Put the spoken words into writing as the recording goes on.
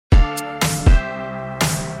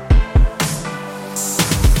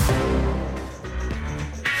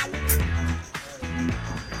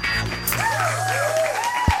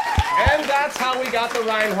got the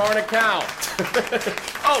Reinhardt account.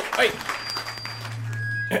 Oh, wait.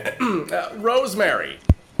 Rosemary.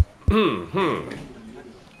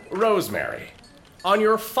 Rosemary. On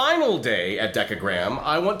your final day at Decagram,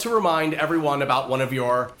 I want to remind everyone about one of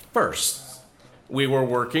your firsts. We were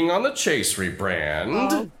working on the Chase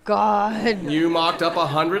rebrand. Oh, God. You mocked up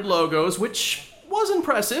 100 logos, which was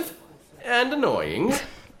impressive and annoying.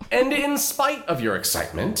 And in spite of your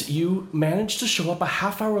excitement, you managed to show up a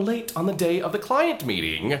half hour late on the day of the client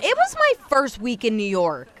meeting. It was my first week in New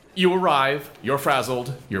York. You arrive, you're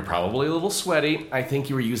frazzled, you're probably a little sweaty. I think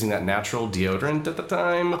you were using that natural deodorant at the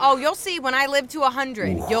time. Oh, you'll see when I live to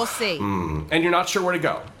 100. You'll see. And you're not sure where to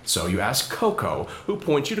go. So you ask Coco, who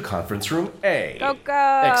points you to conference room A.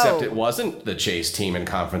 Coco! Except it wasn't the Chase team in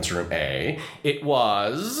conference room A. It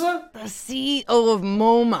was... The CEO of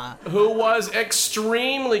MoMA. Who was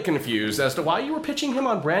extremely confused as to why you were pitching him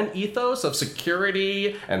on brand ethos of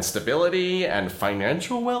security and stability and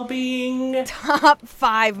financial well-being. Top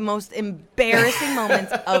 5 most embarrassing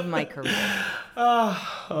moments of my career.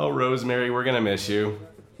 Oh, Rosemary, we're gonna miss you.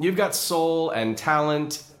 You've got soul and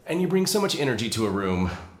talent, and you bring so much energy to a room,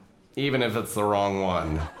 even if it's the wrong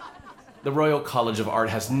one. The Royal College of Art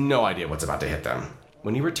has no idea what's about to hit them.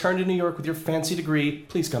 When you return to New York with your fancy degree,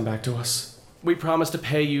 please come back to us. We promise to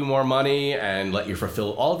pay you more money and let you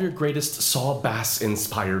fulfill all of your greatest Saul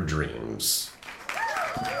Bass-inspired dreams.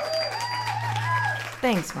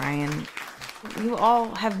 Thanks, Ryan. You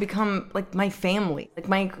all have become like my family, like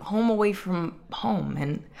my home away from home,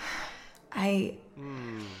 and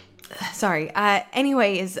Sorry.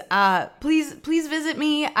 Anyways, please visit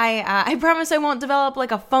me. I promise I won't develop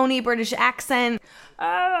like a phony British accent.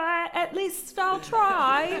 At least I'll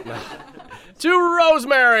try. To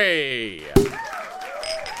Rosemary!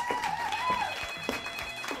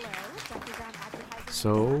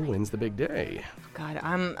 So, when's the big day? God,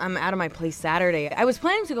 I'm out of my place Saturday. I was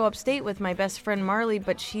planning to go upstate with my best friend Marley,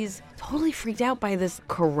 but she's totally freaked out by this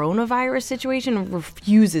coronavirus situation and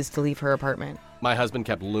refuses to leave her apartment. My husband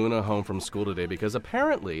kept Luna home from school today because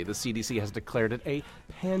apparently the CDC has declared it a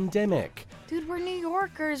pandemic. Dude, we're New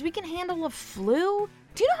Yorkers. We can handle a flu.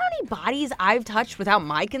 Do you know how many bodies I've touched without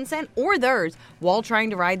my consent or theirs while trying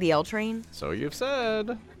to ride the L train? So you've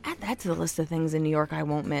said. Add that to the list of things in New York I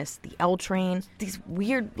won't miss. The L train, these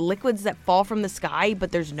weird liquids that fall from the sky,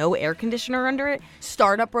 but there's no air conditioner under it.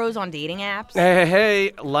 Startup bros on dating apps.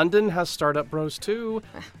 Hey, London has startup bros too.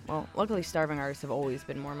 Well, luckily starving artists have always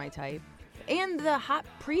been more my type. And the hot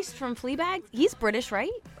priest from Fleabag, he's British, right?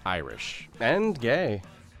 Irish. And gay.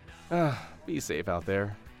 Be safe out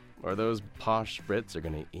there, or those posh Brits are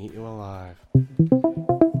gonna eat you alive.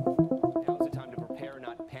 Now's the time to prepare,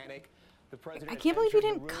 not panic. I can't believe you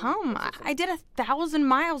didn't come. I did 1,000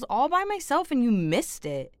 miles all by myself and you missed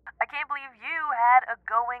it. I can't believe you had a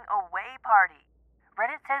going away party.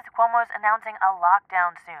 Reddit says Cuomo's announcing a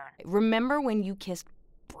lockdown soon. Remember when you kissed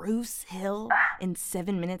Bruce Hill in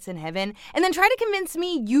 7 Minutes in Heaven and then tried to convince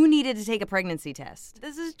me you needed to take a pregnancy test?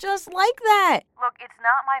 This is just like that. Look, it's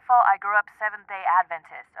not my fault I grew up Seventh-day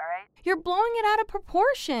Adventist, all right? You're blowing it out of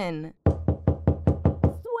proportion.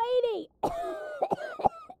 Sweetie!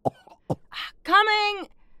 Coming!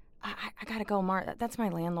 I gotta go, Mar. That's my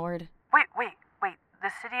landlord. Wait.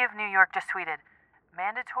 The city of New York just tweeted,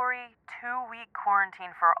 mandatory 2-week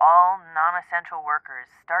quarantine for all non-essential workers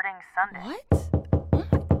starting Sunday. What?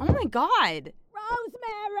 Oh my God.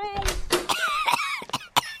 Rosemary!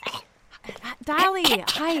 Dolly,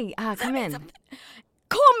 hi. Come in.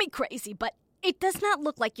 Call me crazy, but it does not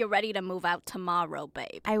look like you're ready to move out tomorrow,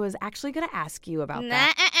 babe. I was actually gonna ask you about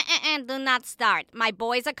that. Do not start. My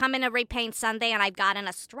boys are coming to repaint Sunday, and I've got an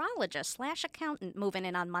astrologer/accountant moving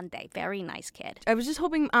in on Monday. Very nice kid. I was just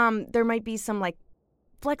hoping there might be some like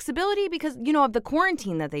flexibility because, of the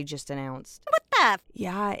quarantine that they just announced. What the?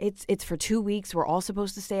 Yeah, it's for 2 weeks. We're all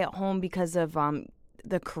supposed to stay at home because of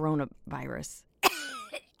the coronavirus.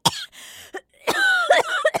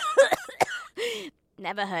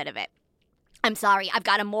 Never heard of it. I'm sorry, I've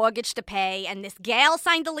got a mortgage to pay, and this gal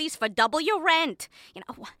signed a lease for double your rent.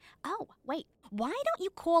 Oh, wait, why don't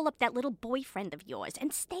you call up that little boyfriend of yours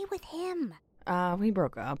and stay with him? We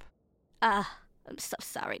broke up. I'm so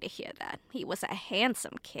sorry to hear that. He was a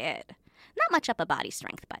handsome kid. Not much upper body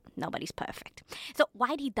strength, but nobody's perfect. So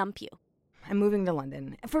why'd he dump you? I'm moving to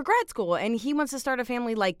London for grad school, and he wants to start a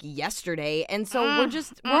family like yesterday, and so we're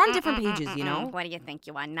on different pages, What do you think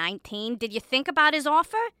you are, 19? Did you think about his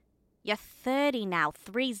offer? You're 30 now,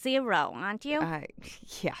 30, aren't you?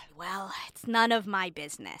 Yeah. Well, it's none of my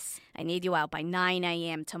business. I need you out by 9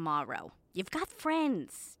 a.m. tomorrow. You've got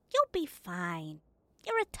friends. You'll be fine.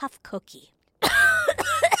 You're a tough cookie.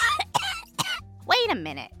 Wait a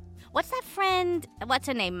minute. What's that friend? What's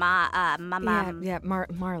her name? Marley.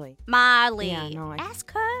 Marley. Yeah, no,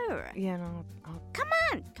 Ask her. Yeah, no. Come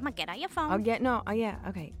on, get out your phone. I'll get, no, yeah,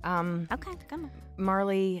 okay. Okay, come on.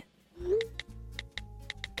 Marley,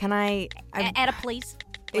 can I Add a please.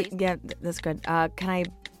 Yeah, that's good. Can I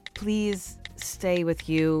please stay with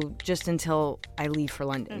you just until I leave for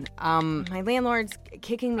London? My landlord's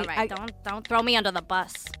kicking me. All right, don't throw me under the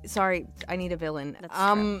bus. Sorry, I need a villain.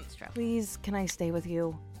 That's true. Please, can I stay with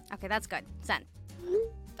you? Okay, that's good. Send.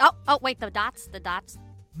 Oh, wait, the dots.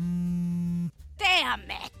 Damn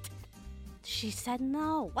it! She said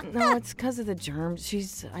no. What No, the? it's because of the germs.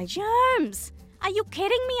 Germs? Are you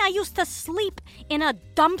kidding me? I used to sleep in a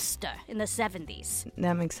dumpster in the 70s.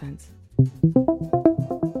 That makes sense.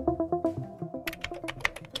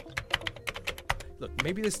 Look,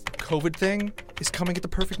 maybe this COVID thing is coming at the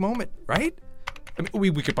perfect moment, right? I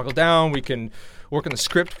mean, we could buckle down, we can work on the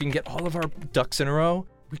script, we can get all of our ducks in a row.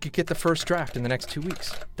 We could get the first draft in the next 2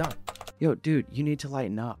 weeks. Done. Yo, dude, you need to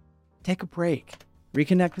lighten up. Take a break.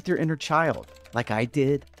 Reconnect with your inner child, like I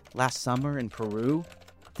did last summer in Peru.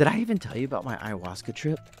 Did I even tell you about my ayahuasca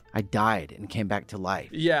trip? I died and came back to life.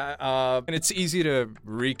 Yeah, and it's easy to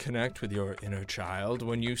reconnect with your inner child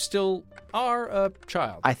when you still are a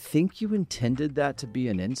child. I think you intended that to be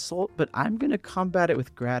an insult, but I'm going to combat it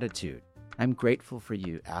with gratitude. I'm grateful for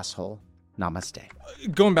you, asshole. Namaste.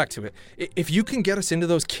 Going back to it, if you can get us into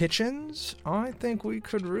those kitchens, I think we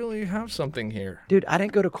could really have something here. Dude, I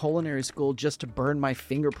didn't go to culinary school just to burn my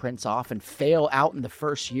fingerprints off and fail out in the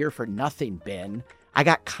first year for nothing, Ben. I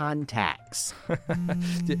got contacts.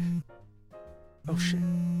 Oh, shit.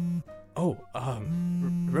 Oh,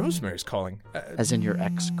 Rosemary's calling. As in your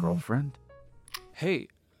ex-girlfriend? Hey,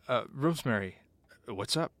 Rosemary,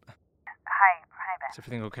 what's up? Hi, Ben. Is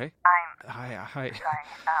everything okay? Hi. Sorry.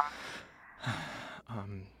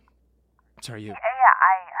 Sorry, you. Okay,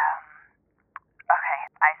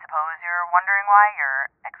 I suppose you're wondering why your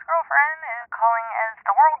ex-girlfriend is calling as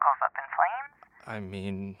the world goes up in flames? I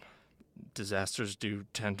mean, disasters do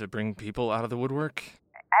tend to bring people out of the woodwork.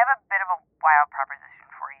 I have a bit of a wild proposition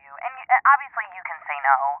for you, and obviously you can say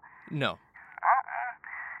no. No.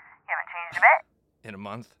 You haven't changed a bit? In a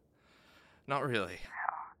month? Not really.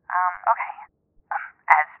 Okay.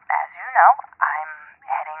 As you know, I'm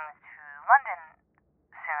heading to London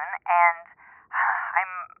soon, and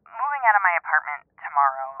I'm moving out of my apartment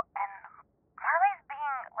tomorrow, and Marley's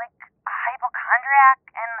being, like, a hypochondriac,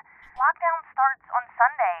 and lockdown starts on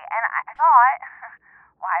Sunday, and I thought,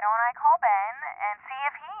 why don't I call Ben and see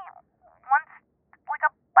if he wants, like,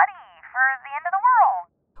 a buddy for the end of the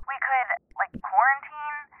world? We could, like,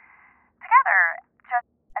 quarantine together, just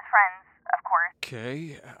as friends, of course.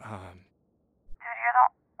 Okay, Dude, you're the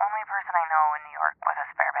only person I know in New York with a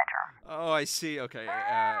spare bedroom. Oh, I see, okay.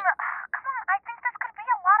 Come on, I think this could be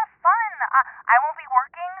a lot of fun. I won't be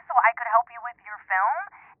working, so I could help you with your film,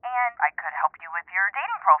 and I could help you with your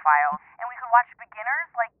dating profile, and we could watch Beginners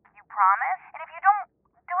like you promised. And if you don't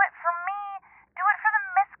do it for me, do it for the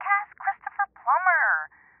miscast Christopher Plummer.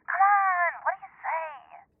 Come on, what do you say?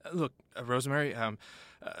 Look, Rosemary,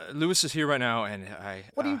 Lewis is here right now, and I...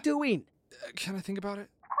 What are you doing? Can I think about it?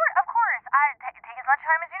 Of course. Take as much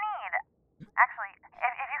time as you need. Actually,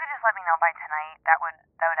 if you could just let me know by tonight, that would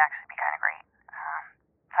actually be kind of great.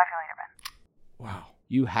 Talk to you later, Ben. Wow.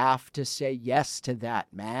 You have to say yes to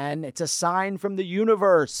that, man. It's a sign from the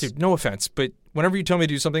universe. Dude, no offense, but whenever you tell me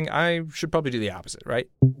to do something, I should probably do the opposite, right?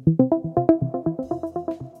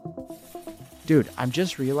 Dude, I'm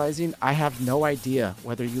just realizing I have no idea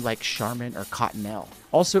whether you like Charmin or Cottonelle.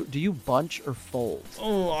 Also, do you bunch or fold?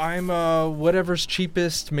 Oh, I'm whatever's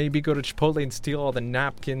cheapest, maybe go to Chipotle and steal all the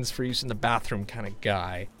napkins for use in the bathroom kind of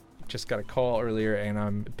guy. Just got a call earlier and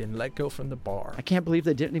I'm been let go from the bar. I can't believe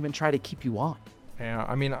they didn't even try to keep you on. Yeah,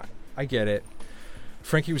 I mean, I get it.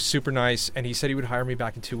 Frankie was super nice, and he said he would hire me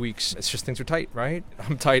back in 2 weeks. It's just things are tight, right?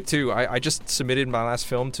 I'm tight, too. I just submitted my last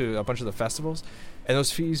film to a bunch of the festivals, and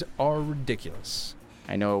those fees are ridiculous.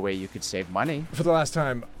 I know a way you could save money. For the last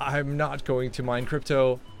time, I'm not going to mine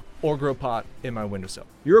crypto or grow pot in my windowsill.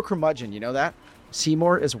 You're a curmudgeon, you know that?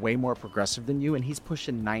 Seymour is way more progressive than you, and he's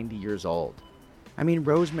pushing 90 years old. I mean,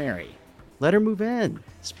 Rosemary, let her move in.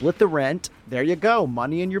 Split the rent. There you go.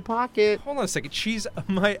 Money in your pocket. Hold on a second. She's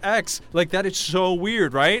my ex. Like, that is so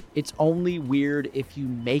weird, right? It's only weird if you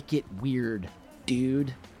make it weird,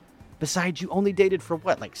 dude. Besides, you only dated for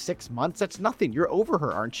what, like 6 months? That's nothing. You're over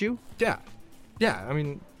her, aren't you? Yeah. I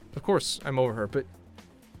mean, of course I'm over her, but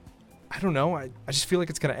I don't know. I just feel like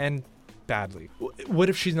it's going to end badly. What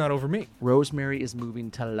if she's not over me? Rosemary is moving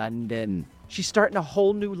to London. She's starting a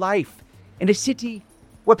whole new life in a city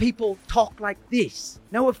where people talk like this.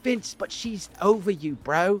 No offense, but she's over you,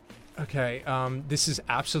 bro. Okay, this is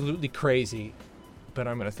absolutely crazy, but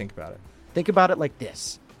I'm gonna think about it. Think about it like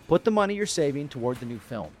this. Put the money you're saving toward the new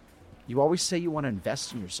film. You always say you want to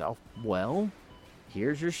invest in yourself. Well,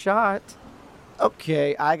 here's your shot.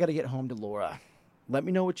 Okay, I gotta get home to Laura. Let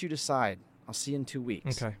me know what you decide. I'll see you in 2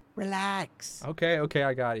 weeks. Okay. Relax. Okay,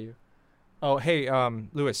 I got you. Oh, hey,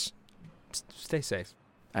 Lewis, stay safe.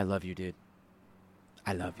 I love you, dude.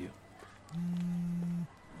 I love you.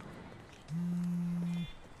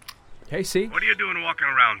 Hey, see? What are you doing walking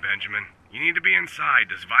around, Benjamin? You need to be inside.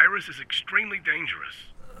 This virus is extremely dangerous.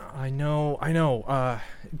 I know.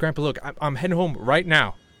 Grandpa, look, I'm heading home right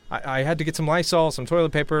now. I had to get some Lysol, some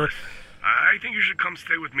toilet paper. I think you should come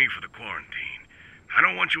stay with me for the quarantine. I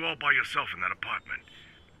don't want you all by yourself in that apartment.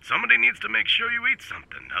 Somebody needs to make sure you eat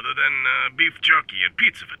something other than beef jerky and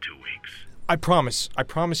pizza for 2 weeks. I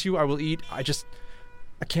promise you I will eat. I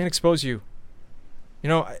can't expose you. You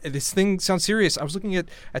know, this thing sounds serious. I was looking at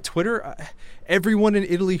Twitter. Everyone in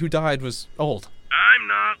Italy who died was old. I'm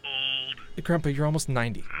not old. Grandpa, you're almost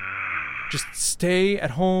 90. Just stay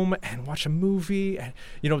at home and watch a movie. And,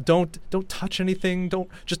 don't touch anything. Don't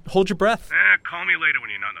just hold your breath. Call me later when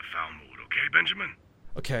you're not in a foul mood, okay, Benjamin?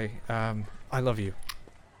 Okay, I love you.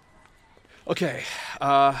 Okay,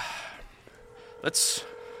 let's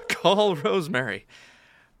call Rosemary.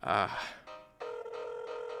 Ben?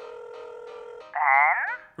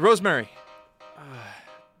 Rosemary,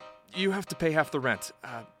 you have to pay half the rent,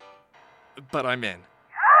 but I'm in.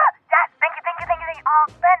 Yes, thank you. Oh,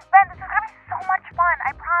 Ben, this is gonna be so much fun,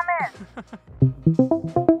 I promise.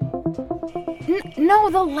 No,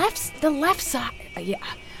 the left side. Yeah.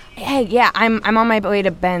 Hey, yeah, I'm on my way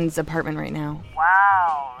to Ben's apartment right now.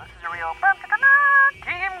 Wow, this is a real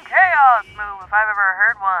Team Chaos move if I've ever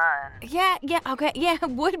heard one. Yeah, okay. Yeah, it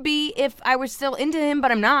would be if I were still into him,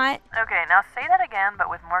 but I'm not. Okay, now say that again, but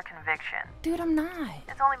with more conviction. Dude, I'm not.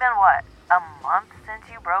 It's only been, what, a month since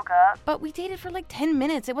you broke up? But we dated for like 10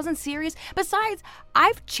 minutes. It wasn't serious. Besides,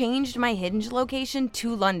 I've changed my Hinge location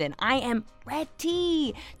to London. I am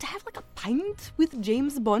ready to have like a pint with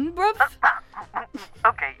James Bond, bruv.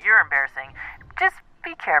 Okay, you're embarrassing. Just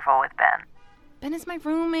be careful with Ben. Ben is my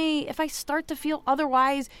roommate. If I start to feel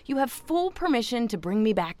otherwise, you have full permission to bring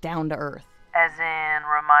me back down to earth. As in,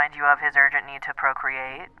 remind you of his urgent need to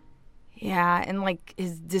procreate? Yeah, and like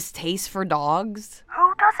his distaste for dogs.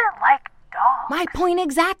 Who doesn't like dogs? My point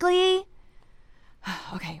exactly.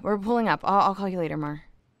 Okay, we're pulling up. I'll call you later, Mar.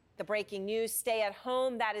 The breaking news, stay at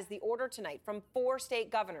home. That is the order tonight from 4 state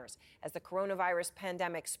governors as the coronavirus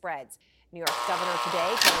pandemic spreads. New York's governor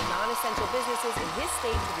today telling non-essential businesses in his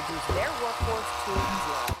state to reduce their workforce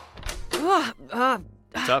to 0.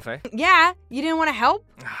 Tough, eh? Yeah, you didn't want to help?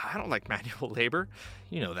 I don't like manual labor.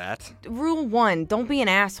 You know that. Rule 1, don't be an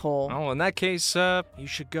asshole. Oh, in that case, you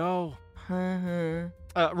should go.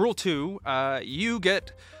 Rule 2, you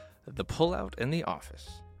get the pullout in the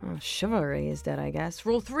office. Oh, chivalry is dead, I guess.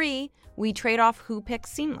 Rule 3, we trade off who picks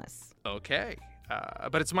Seamless. Okay.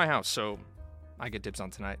 But it's my house, so I get dibs on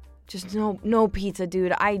tonight. Just no pizza,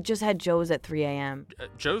 dude. I just had Joe's at 3 a.m.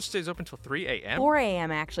 Joe's stays open till 3 a.m.? 4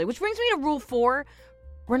 a.m. actually, which brings me to rule 4.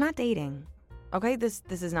 We're not dating. Okay? This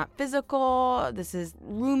is not physical. This is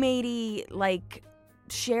roommatey, like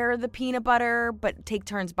share the peanut butter, but take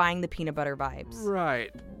turns buying the peanut butter vibes. Right.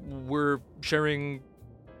 We're sharing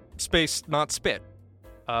space, not spit.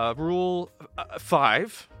 Rule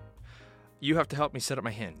 5, you have to help me set up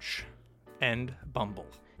my Hinge and Bumble.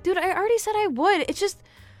 Dude, I already said I would. It's just,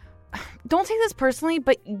 don't take this personally,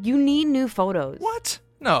 but you need new photos. What?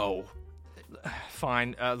 No.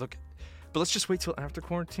 Fine. Look, but let's just wait till after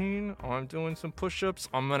quarantine. I'm doing some push-ups.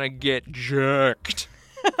 I'm gonna get jerked.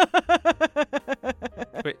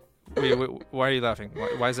 Wait, why are you laughing?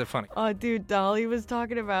 Why is that funny? Oh, dude, Dolly was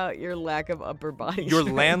talking about your lack of upper body Your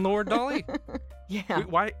strength. landlord, Dolly? Yeah. Wait,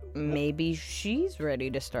 why? Maybe she's ready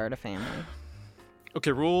to start a family.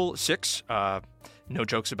 Okay, rule 6. No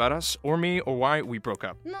jokes about us or me or why we broke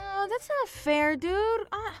up. No, that's not fair, dude.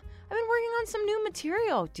 I've been working on some new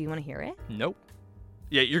material. Do you want to hear it? Nope.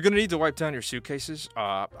 Yeah, you're going to need to wipe down your suitcases.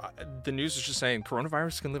 The news is just saying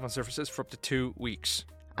coronavirus can live on surfaces for up to 2 weeks.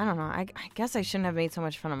 I don't know. I guess I shouldn't have made so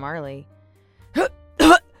much fun of Marley.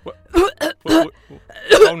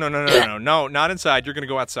 Oh, no, not inside. You're going to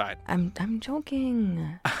go outside. I'm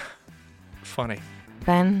joking. Funny.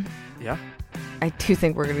 Ben, Yeah? I do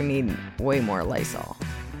think we're going to need way more Lysol.